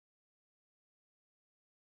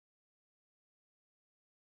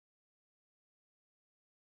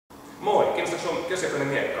Moi, kiinnostatko sinua keskiaikainen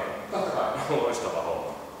miekka? Totta kai. Loistava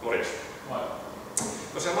homma. Morjens. Moi.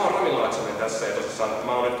 Tosiaan mä oon Rami tässä ja tosissaan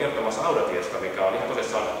mä oon nyt kertomassa Audatiasta, mikä on ihan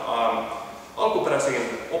tosissaan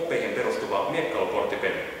alkuperäisiin oppeihin perustuva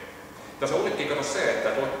miekkailukorttipeli. Tässä on uniikki kato se, että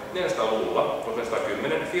 1400-luvulla,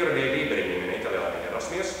 1910, Fiore dei Liberi-niminen italialainen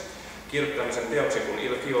herrasmies kirjoitti tämmöisen teoksen kuin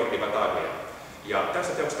Il Fior di Battaglia. Ja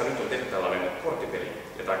tässä teoksesta nyt on tehty tällainen korttipeli.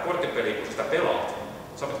 Ja tämä korttipeli, kun sä sitä pelaat,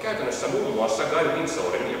 sä olet käytännössä muun muassa Guy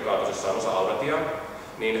Windsorin, joka on tosissaan osa Audatiaa,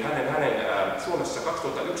 niin hänen Suomessa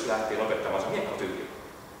 2001 lähtien opettamansa miekkailutyyliin.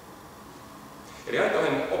 Eli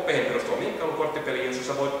aitoihin oppeihin perustuva miekkailukorttipeli, jossa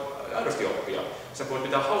sä voit aidosti oppia. Sä voit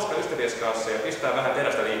pitää hauskaa ystävies kanssa ja pistää vähän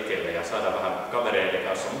terästä liikkeelle ja saada vähän kavereiden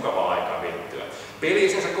kanssa mukavaa aikaa viettyä. Peli ei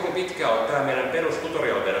sinänsä kovin pitkä ole, tää meidän perus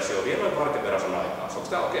tutorial-versio vie noin vartin verran sun aikaa. Onko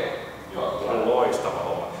tää okei? Joo. Loistava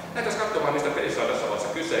homma. Lähdetään katsomaan, mistä pelissä on tässä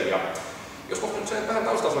vaiheessa kyse. Ja jos nyt sen vähän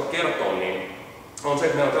taustaa sulle kertoo, niin on se,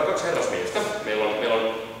 että meillä on täällä kaksi herrasmiestä. Meillä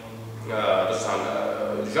on tosissaan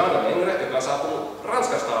Jean Mengre, joka on saapunut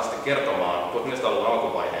Ranskasta asti kertomaan 1400-luvun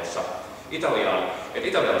alkuvaiheessa Italiaan, että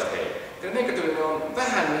italialaiset hei. Teidän miekkatyyli on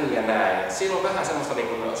vähän niin ja näin, että siinä on vähän semmoista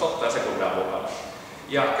niin sottaa ja sekundaa mukana.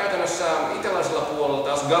 Ja käytännössä italialaisella puolella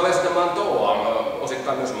taas Galles de Mantoa,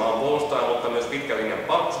 osittain myös maanpuolustaja, mutta myös pitkän linjan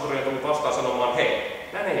palkkusoturia tuli vastaan sanomaan, hei,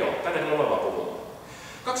 näin ei ole, tänne ei ole vaan puhumaan.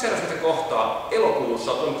 Kaksi herrasmiestä kohtaa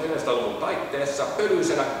elokuussa 1400-luvun taitteessa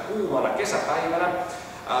pölyisenä kuumana kesäpäivänä,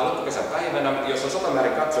 loppukesän päivänä, jossa on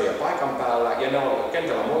sotamäärin katsojia paikan päällä ja ne on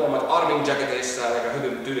kentällä molemmat arming jacketeissa ja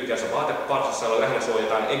hyvin tyylikkäässä vaateparsissa, joilla lähinnä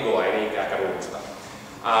suojataan egoa ja niinkään ehkä ruumista.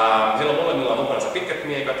 Heillä on molemmilla mukana pitkät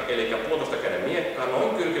miekat, eli 1,5 käden miekka,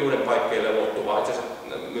 noin kylkiluiden paikkeille ulottuva, itse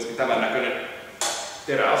asiassa myöskin tämän näköinen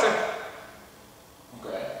teräase.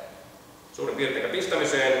 Okay. Suurin piirtein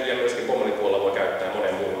pistämiseen ja myöskin pommelipuolella voi käyttää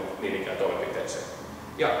monen muun niin ikään toimenpiteeseen.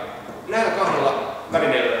 Ja näillä kahdella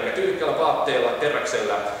välineillä, eli tyylikkäällä vaatteella,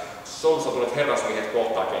 teräksellä, sousautuneet herrasmiehet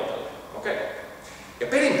kohtaa kentälle. Okay. Ja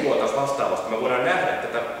pelin puolta vastaavasti me voidaan nähdä,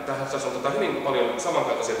 että tässä on hyvin paljon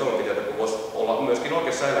samankaltaisia toimenpiteitä kuin voisi olla myöskin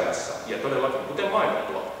oikeassa elämässä. Ja todellakin, kuten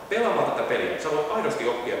mainittua, pelaamaan tätä peliä, sä voit aidosti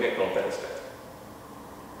oppia miekkailun perusteet.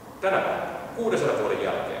 Tänä päivänä, 600 vuoden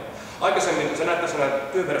jälkeen. Aikaisemmin sä näet tässä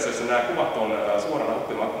työversiossa nämä kuvat on suorana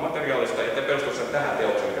oppimateriaalista ja te perustuvat sen tähän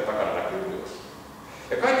teokseen, mikä takana näkyy myös.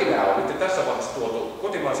 Ja kaikki nämä on nyt tässä vaiheessa tuotu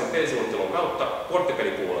kotimaisen pelisuunnittelun kautta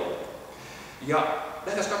korttipelipuolelle. Ja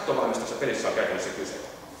lähdetään katsomaan, mistä tässä pelissä on käytännössä kyse.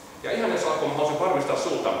 Ja ihan ensin alkuun mä haluaisin varmistaa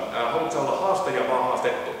sulta, haluatko olla haastaja vai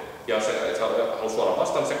haastettu? Ja sä haluat suoraan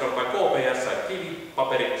vastaan, se kannattaa KPS, kivi,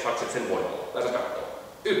 paperi, sakset, sen voi olla. Lähdetään katsomaan.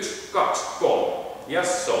 1, 2, 3.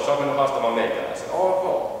 Jasso, sä oot mennyt haastamaan meikäläisen.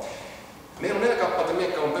 Ok. Meillä on 4 kappaletta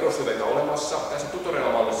miekkailun perushyveitä olemassa. Tässä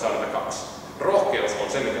tutorial-mallissa on näitä 2. Rohkeus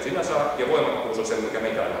on se, mikä sinä saat, ja voimakkuus on se, mikä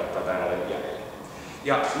meikäläinen ottaa täällä jäljellä.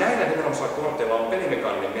 Ja näillä nimenomaisilla korteilla on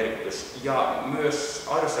pelimekaaninen merkitys, ja myös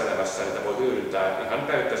aidossa elämässä niitä voi hyödyntää ihan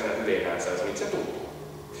täyttäisenä hyveinänsä, jos niitä se tuntuu.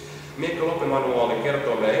 Miekkailun oppimanuaali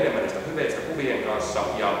kertoo meille enemmän niistä hyveistä kuvien kanssa,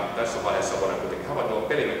 ja tässä vaiheessa voidaan kuitenkin havaita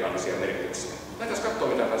pelimekaanisia merkityksiä. Lähdetään katsoa,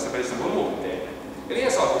 mitä tässä pelissä voi muuten tehdä. Eli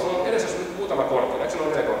ensi alkuun sulla on edessä nyt muutama kortti, eikö se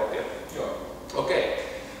ole 4 korttia? Joo.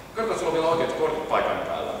 Okei. Katsotaan, sulla on vielä oikeat kortit paikan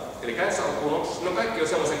päällä. Eli ensi alkuun no kaikki on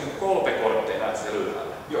sellaisia kuin kolpekortteja näet siellä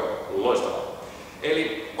ylhäällä. Joo. Loistavaa.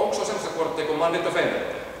 Eli onko se sellaisia kortteja kuin Mandito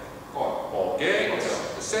Fendette? On. Okei.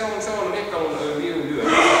 Se on miekkailun lyö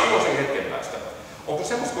vuosien hetken päästä. Onko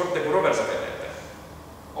sellaisia kortteja kuin Roverso Fendette?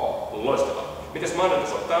 On. Loistavaa. Mites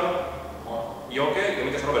Mandito ottanut? On. Joo, okei. Ja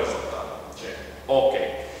mites Roverso ottanut? Check.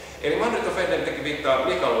 Okei. Eli Mandito Fendettekin viittaa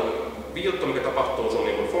miekkailun viilto, mikä tapahtuu sun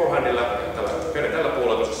niin forehandilla, tällä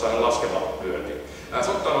puolella tosissaan laskeva lyönti.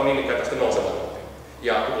 Sottaan on niin ikään tästä nouseva lyönti.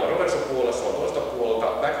 Ja kun tuolla Roverso puolessa on toista puolta,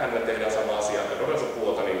 backhandilla tehdään sama asia, ja Roverso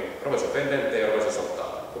puolta, niin Roverso Fendente ja Roverso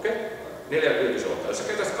sottaa. Okei? 4 ylkisolottaa. Jos sä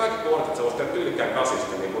käytäisit kaikki kortit, sä voisit tehdä tyylikkään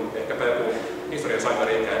kasista, niin kuin ehkäpä joku historian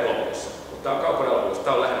sankari ikään elokuvissa. Mutta tää on kaukana elokuvissa,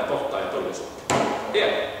 tää on lähinnä tohtaa ja todellisuutta.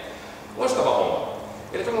 Hieno. Loistava homma.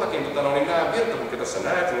 Eli todellakin niin nämä virtut, mitkä tässä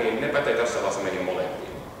näet, niin ne pätee tässä vaiheessa meihin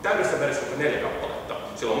molempiin. Täydessä versiossa 4 kappaletta.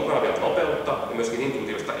 Sillä on mukana vielä nopeutta ja myöskin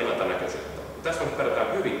intuitiivista ennaltanäköisyyttä. Tästä nyt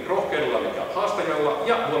pärjätään hyvin rohkeudella, mikä on haastajalla,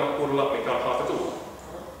 ja voimakkuudella, mikä on haastetulla.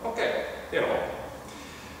 Okei, hieno homma.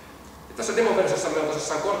 Ja tässä demoversiossa meillä on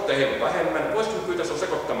tosissaan kortteja hieman vähemmän. Voisitko pyytää sinua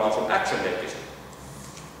sekoittamaan sun action deckisi?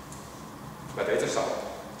 Mä teen itse samaa.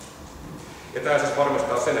 Ja tämä siis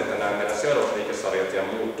varmistaa sen, että nämä meidän seurausliikesarjat ja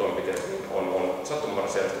muut toimenpiteet niin on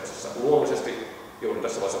sattumanvaraisessa järjestyksessä. Luonnollisesti joudun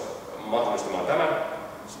tässä vaiheessa mahdollistamaan tämän.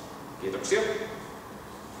 Kiitoksia.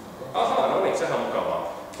 Ahaa, no niin, sehän on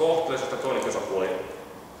mukavaa. Kohteleisuutta toinen osapuoli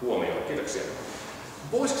huomioon. Kiitoksia.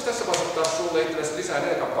 Voisiko tässä vaiheessa ottaa sulle itsellesi lisää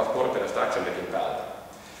 4 kappaletta kortteja tästä action deckin päältä?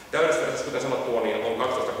 Täydysversiossa, kuten sanottua, niin on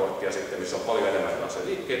 12 korttia sitten, missä on paljon enemmän erilaisia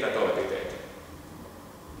liikkeitä ja toimenpiteitä.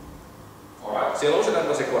 Siellä on useita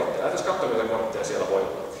tällaisia kortteja. Lähdetään katsomaan, mitä kortteja siellä voi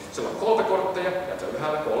olla. Siellä on kolpekortteja, ja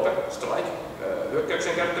ylhäällä kolpe, strike,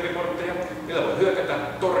 hyökkäyksien käyttäviä kortteja. Niillä voi hyökätä,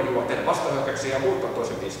 torjua, tehdä vastahyökkäyksiä ja murtaa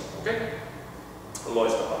toisen pisteen. Okei?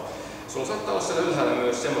 Loistavaa. Sulla saattaa olla siellä ylhäällä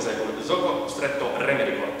myös semmoisia kuin Zogo, Stretto,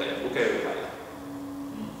 Remedy-kortteja. Lukee ylhäällä.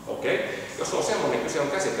 Okei? Jos sulla on semmoinen, niin kyse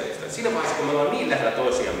on käsittelystä. Siinä vaiheessa, kun me ollaan niin lähellä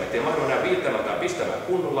toisiamme, ettei mahdollista enää viittämään tai pistämään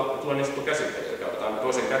kunnolla, tulee niin sanottu käsittely. Otetaan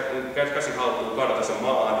toisen käsi haltuun, kaadetaan sen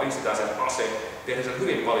maahan, ristitään sen ase, tehdään sen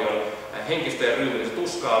hyvin paljon henkistä ja ryhmillistä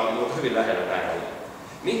tuskaa, mutta hyvin lähellä näin ollen.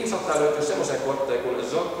 Niihin saattaa löytyä semmoisia kortteja kuin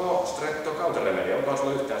Zogo, Stretto, Counter Remedy. Onko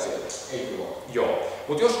sulla yhtään siellä? Ei tuo. Joo.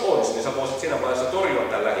 Mutta jos olisi, niin sä voisit siinä vaiheessa torjua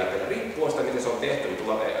tämän lähimpänä. Riippuen sitä, miten se on tehty, niin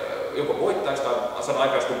tullaan joko voittajaksi tai saada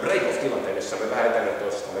aikaistua break-off-tilanteen, missä me vähän etämme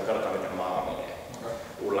toisestaan, me katsotaan, miten maa menee.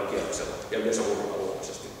 Uudella kierroksella. Ja yleensä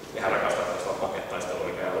luonnollisesti. Nehän rakastaa tällaista pakettaistelua,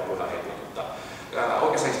 mikä ei lopu ihan heti. Mutta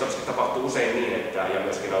oikeassa historiassa tapahtuu usein niin, että ja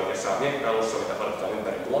myöskin oikeassa miekkailussa, mitä harjoitetaan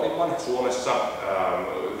ympäri tuolimman, Suomessa,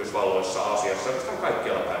 Yhdysvalloissa, Aasiassa, oikeastaan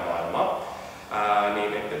kaikkialla päin maailmaa,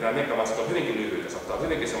 niin että nämä miekkamatsat on hyvinkin lyhyitä, saattaa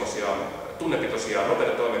hyvinkin semmoisia tunnepitoisia,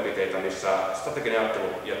 nopeita toimenpiteitä, missä strateginen ajattelu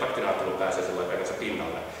ja taktinen ajattelu pääsee sillä käytännössä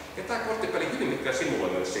pinnalle. Ja tämä korttipeli hyvin pitkään simuloi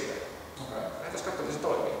myös sitä. Lähdetään katsomaan, miten se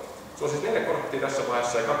toimii. Se on siis 4 korttia tässä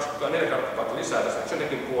vaiheessa ja 4 korttia lisää tässä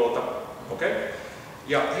actiondekin puolelta. Okei?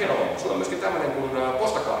 Ja hieno homma. Sulla on myöskin tämmöinen kuin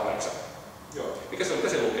postakaarnaiksa. Joo. Mikä se on? Mitä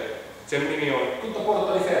se lukee? Sen nimi on Tutto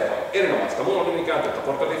Porta di Ferro. erinomaista. Mulla on nimi kääntö,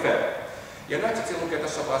 Porta di Ferro. Ja näet, että siinä lukee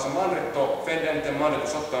tässä vaiheessa Manritto Fendente, Manritto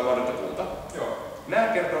Sottaa ja Manritto Puuta. Joo. Nämä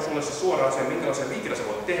kertoo sulle se suoraan sen, minkälaisen liikkeen sä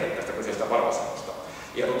voit tehdä tästä kyseisestä varvasennosta.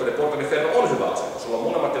 Ja Tutto Porta di Ferro on hyvä asento. Sulla on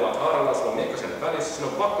molemmat tilat haaralla, sulla on miekka sen välissä,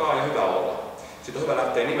 siinä on vakaa ja hyvä olla. Sitten on hyvä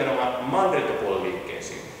lähteä nimenomaan Manritto-puolen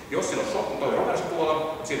liikkeisiin. Jos siinä on toi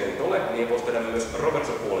Roverso-puolella, siinä ei ole, niin voisi tehdä myös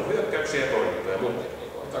Roverso-puolen hyökkäyksiä ja torjuntoja ja muita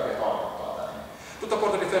tekniikoita. Mitä tarkoittaa tänne? Tutto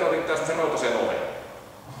Porta di Ferro liittää semmoisen rautaseen oheen.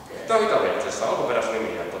 Tämä on italialaisessa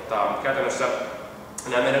alkuperäisnimi. Käytännössä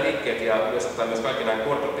nämä meidän liikkeet ja yleensä myös kaikki nämä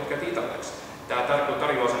kortit on pitkälti italiaksi. Tämä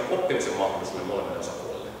tarjoaa sen oppimisen mahdollisuuden molemmille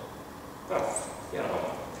osapuolille. Hieno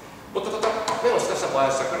homma. Mutta meillä on tässä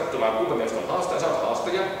vaiheessa katsottuna, kuinka meistä on haastaja, sä oot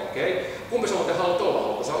haastaja, okei. Kumpi sä muuten haluat olla?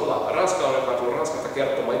 Haluatko sä olla ranskalainen, joka on tullut Ranskasta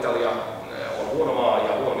kertomaan, Italia on huono maa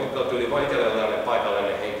ja huono mittatyyli, vai italialainen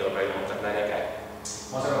paikallinen henkilö, joka ilmoittaa, että näin ei käy?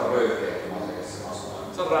 Mä oon sellainen röyhkeäkin, mä oon se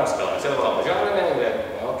ranskalainen. Sä oot ranskalainen, selvä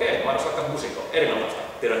on. Okei, Markus vaikka musiikko, erinomaista.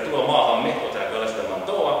 Tervetuloa maahamme, otetaan kyllä sitä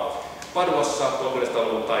Mantoa. Paduassa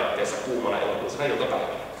 1900-luvun taitteessa kuumana elokuussa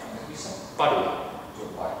iltapäivänä. Missä? Padua. Se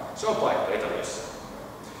on paikka. Se on paikka Italiassa.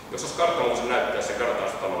 Jos olisi kartalla sen näyttää se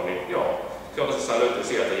kartastalo, niin joo, se on tosissaan löytyy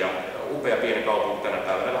sieltä ja upea pieni kaupunki tänä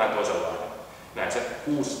päivänä vähän toisenlainen. Näin se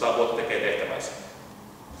 600 vuotta tekee tehtävänsä.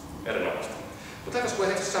 Erinomaista. Mutta lähdetään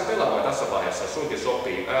kun etsitään pelaamaan tässä vaiheessa, jos suinkin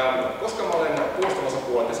sopii. Koska mä olen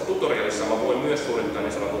puolustamosapuolella tässä tutorialissa, mä voin myös suorittaa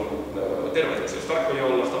niin sanotun tervehdyksen. Jos tarkkoja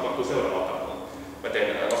olla, se tapahtuu seuraavalla tavalla.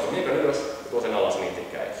 Mä nostan miekan ylös ja tuon sen alas niin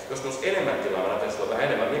ikään. Jos olisi enemmän tilaa, mä näytän sulla vähän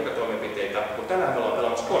enemmän miekkatoimenpiteitä, mutta tänään me ollaan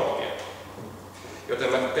pelaamassa korttia.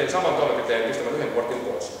 Joten mä teen saman toimenpiteen pistämään yhden kortin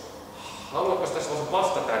pois. Haluatko tässä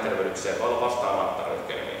vastata tähän tervehdykseen vai olla vastaamatta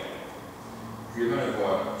röyhkeinen? Kyllä mä nyt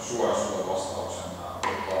voin suora sulle vastauksen.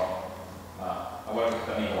 Mä voin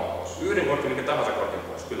yrittää niin kauan pois. Yhden kortin, mikä tahansa kortin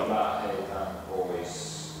pois, kyllä. Mä heitän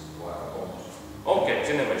pois vaikka tommosen. Okei,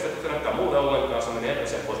 sinne meni. Sitä näyttää mulle ollenkaan, se meni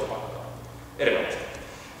edelliseen poistopakkaan. Erinomaisesti.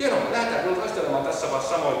 Hienoa, lähdetään kyllä taistelemaan tässä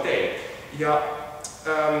vaiheessa samoin tein. Ja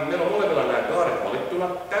meillä on molemmilla nämä gaarit valittuna.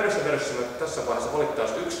 Täydessä versiossa me tässä vaiheessa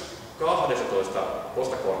valittaisiin yksi 12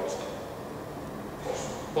 postakortista.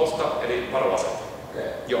 Posta eli varoasento. Okay.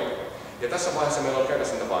 Joo. Ja tässä vaiheessa meillä on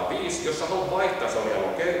käytössä niitä vain 5. Jos sä haluat vaihtaa, se on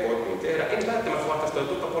ihan okei, voit niin tehdä. En välttämättä vaihtaisi toi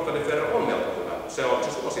Tutto Porta di Ferro on melko hyvä. Se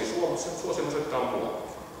suosii osoittaa mua.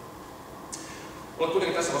 Olet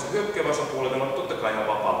kuitenkin tässä vaiheessa hyökkäävä osapuolella, niin olet totta kai ihan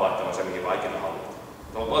vapaa vaihtamaan se, mihin vaikina haluat.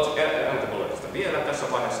 Voitko ääntä mulle tästä vielä tässä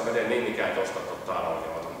vaiheessa? Mä teen niin ikään tuosta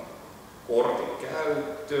kortin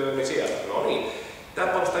käyttöön, niin siellä. No niin. Tää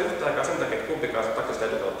panostaa yhtä aikaa sen takia, että kumpikaan takia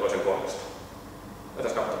etukäteen toisen kortista.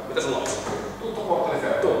 Lähdetään katsomaan. Mitä sulla olisi? Tutto Porta di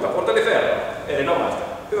Ferro. Tutto Porta di Ferro. Erinomaista.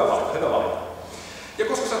 Hyvä valinta, hyvä valinta. Ja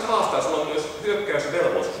koska sä oot haastaa, sulla on myös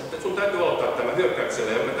hyökkäysvelvollisuus. Sun täytyy aloittaa tämä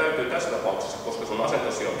hyökkäyksellä, joka täytyy tässä tapauksessa, koska sun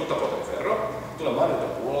asentosi on Tutto Porta di Ferro, tulee Manritto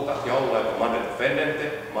puolelta ja olla joko Manritto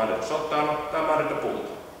Fendente, Manritto Sottano tai Manritto Puuta.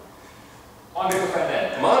 Manritto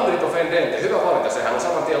Fendente. Manritto Fendente, hyvä valinta. Sehän on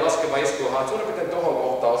saman tien laskeva isku, haet suurin piirtein tohon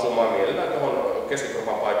kohtaan osumaan mielellään tohon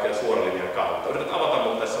keskikropan paikkaan suoran linjan kautta. Yrität avata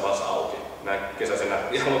mut tässä vaiheessa auki näin kesäisenä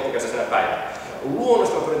ja loppukesäisenä päivänä.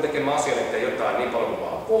 Luonnollisesti mä pyrin tekemään asian, ettei jotain niin paljon kuin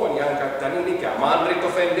vaan voin, ja en käyttää niin ikään mandrito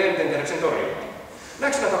fendenten tehdäkseen torjuntaa.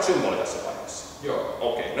 Näetkö nämä 2 symbolia tässä vaiheessa? Joo.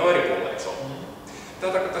 Okei, ne on eri puolella, eikö ole?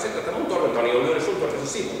 Tämä tarkoittaa sitten, että mun torjuntani on lyönyt sun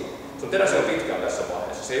torjuntasi sivuun. Sun teräs on pitkään tässä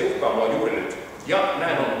vaiheessa, se ei uhkaa mua juuri nyt. Ja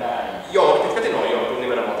näin on. Näin. Joo, pitkälti noin, joo, tuli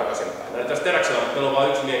nimenomaan takaisinpäin. Näin tässä teräksellä meillä on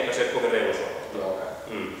vain 1 miekka, se ei kovin reilu suoraan. Joo.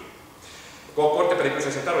 Kun korttipeli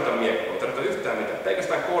kyseessä ei tarvita miekkoa, ei tarvita yhtään mitään,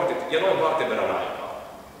 pelkästään kortit ja noin vartin verran aikaa.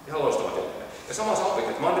 Ihan loistava tilanne. Ja sama sä opit,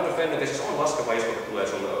 että mandrito fendenten siis on laskeva isku, että tulee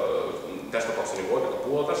sun tässä tapauksessa niin oikealta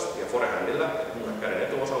puoltas ja forehändillä, käden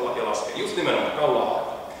etuosalla ja laskee. Just nimenomaan kaulaa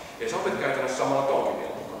aikaa. Ja sä opit käytännössä samalla tonkin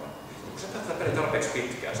vielä mukana. Kun sä tätä peli tarpeeksi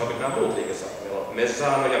pitkään, sä opit nämä muut liikesarjat. Meillä on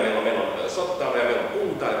mezzaanoja, meillä on sottaanoja, meillä on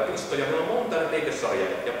puntaa ja pistoja, meillä on monta liikesarjaa.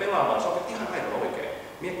 Ja pelaamaan sä opit ihan aivan oikein.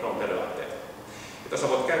 Miekka on periaatteet. Ja tässä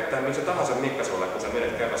voit käyttää missä tahansa miekkasolla, kun sä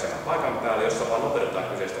menet käväsemään paikan päälle, jossa vaan opetetaan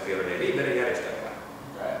kyseistä Fiorelli Liberin järjestelmää.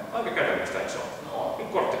 Aika kädemmästä, eikö se ole? No. Niin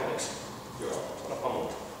korttipeliksi. Joo. Sanoppa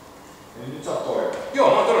muuta. Eli nyt sä oot torjunut. Joo,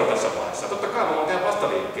 mä oon torjunut tässä vaiheessa. Totta kai mä voin tehdä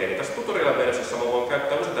vastaliikkeeni. Tässä tutorial-versiossa mä voin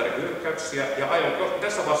käyttää useita eri hyökkäyksiä ja aion,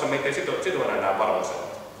 tässä vaiheessa meitä ei sitoa enää varoisella.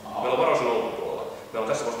 Meillä on varoisen ulkopuolella. Meillä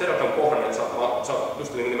on tässä vaiheessa terät on kohdannut, että saa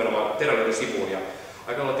just nimenomaan terän sivuun ja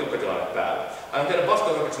aika olla tiukka tilanne päällä. Aion tehdä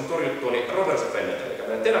vastahyökkäyksen torjuttua niin reverse fendent, eli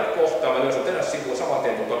meidän terät kohtaa, mä lyön sun teräs sivuun saman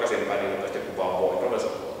tien tuun takaisinpäin niin nopeasti kuin vaan voi, reverse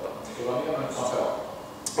puolta. Kyllä on ihan nyt saa pelata.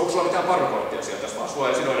 Onko sulla mitään parrokorttia sieltä tässä vaan? Sulla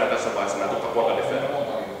ei sido enää tässä vaiheessa nää tutta portadifeera.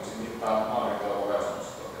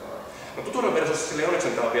 No tutorial-versiossa sillä ei onneksi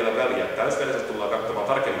täällä vielä väliä. Täysversiossa tullaan katsomaan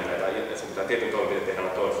tarkemmin näitä ja sun pitää tietyn toimenpiteet tehdä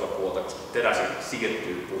toisella puolta, koska teräsi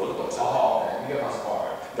siirtyy puolta toiselle. Aha, okei. Mikä taas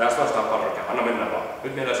parroke? Tässä vastaan parroke. Anna mennä vaan.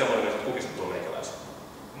 Nyt meillä on semmoinen, että kukistat tuon meikäläisen.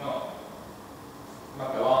 No. Mä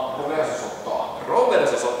pelaan Roverse-sottaan.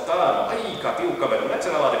 Roverse-sottaan. Aika tiukka vedo. Näet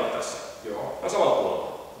sen aladit tässä? Joo. No samalla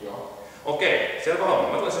puolella. Joo. Okei, selvä homma.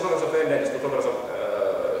 Mä tulen sen Roverse-fendentistä,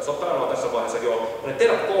 Sotaan on tässä vaiheessa jo, ne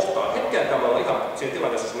terät kohtaa. Hetkeäkään me ollaan ihan siinä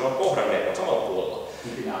tilanteessa, jossa me on kohdanneet, on samalla puolella.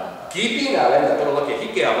 Kipinää lentää todellakin,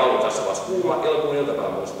 hikeä valuu tässä vaiheessa. Kuuma elokuun iltapäivä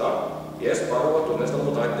muistaa. Jes, varua, tunnesta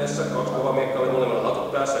taitteessa, 2 kovaa miekkaa oli molemmilla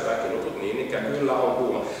hatut päässä ja kaikki nutut, niin ikään kyllä on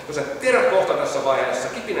kuuma. Kun se terät kohtaa tässä vaiheessa,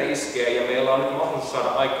 kipinä iskee ja meillä on nyt mahdollisuus saada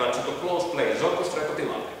aikaan niin sanottu close play, zonkostreito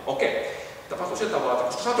tilanne. Okei, tapahtuu sillä tavalla, että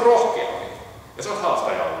koska sä oot rohkeampi ja sä oot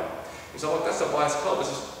haastajallinen, niin sä voit tässä vaiheessa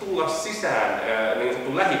halutessasi tulla sisään niin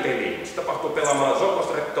sanottu lähipeliin. Se tapahtuu pelaamaan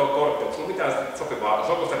Zokostretto-korttia. Onko sulla mitään sopivaa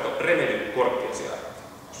Zokostretto-remedy-korttia siellä?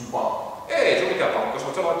 Sun pakko? Ei, se on mikään pakko. Sä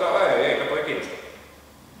voit sanoa, että ei, kato, ei kiinnosta.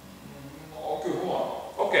 No, kyllä mulla on.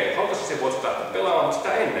 Okei, halutessasi voit lähteä pelaamaan, mutta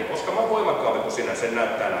sitä ennen, koska mä oon voimakkaampi kuin sinä, sen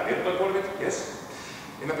näyttää nämä virtuaalikortit, jes.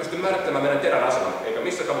 Niin mä pystyn määrittämään meidän terän aseman, eikä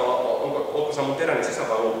missä tavalla, onko se mun teräni sisä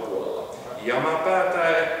vai ulkopuolella. Ja mä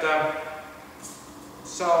päätän, että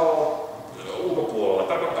sä oot ulkopuolella.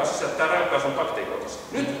 Tarkoittaa siis, että tää rajoittaa sun taktiikoitasi.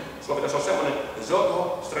 Nyt sulla pitäisi olla semmonen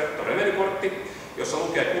Zokostretto remedy-kortti, jossa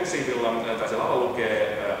lukee kursiivilla, tai siellä alla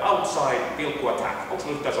lukee outside, pilkku attack. Onko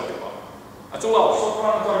sulla nyt tää sopivaa? Et sulla on?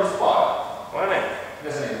 Sulla on torjus paara. Vai ne?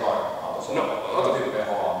 Mitä se niin tarkoittaa? No, ota tyyppejä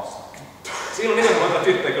halaamassa. Siinä on nimenomaan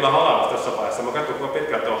tyyppejä kyllä halaamassa tässä vaiheessa. Mä katson, kuinka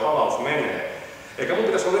pitkään tuo halaus menee. Eikä mun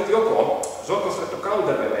pitäisi olla nyt joko Zokostretto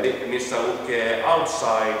counter remedy, missä lukee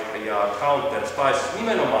outside ja counter, tai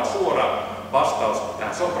nimenomaan suora vastaus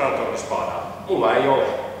tähän sopranotornispaadaan. Mulla ei ole.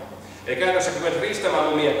 Ei käytännössä kun menet riistämään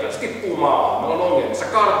mun miekkaa, se tippuu maahan. Meillä on ongelmia, sä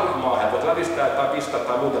kaartut maahan ja voit lävistää tai pistää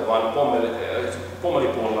tai muuten vaan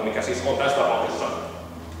pommelipuolella, mikä siis on tässä tapauksessa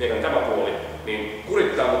miekän tämä puoli, niin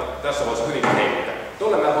kurittaa, mutta tässä voisi hyvin heittää.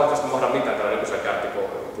 Tuolle mä en valitettavasti mahda mitään tällä nykyisellä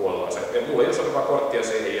kärppipuolella. Mulla ei ole sopivaa korttia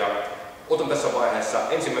siihen ja otan tässä vaiheessa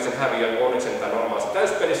ensimmäisen häviön onneksi tämän normaalissa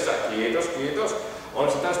täyspelissä. Kiitos.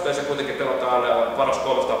 Onneksi täyspelissä kuitenkin pelataan paras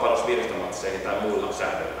 3 tai paras 5 matseihin tai muilla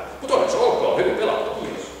säännöillä. Mutta onneksi olkoon hyvin pelattu.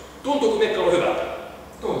 Kiitos. Tuntuuko miekkailu hyvältä?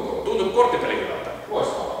 Tuntuu. Tuntuuko korttipeli hyvältä?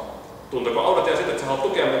 Loistavaa. Tuntuuko Audatia sitten, että sä haluat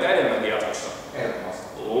tukea meitä enemmänkin jatkossa? Ehdottomasti.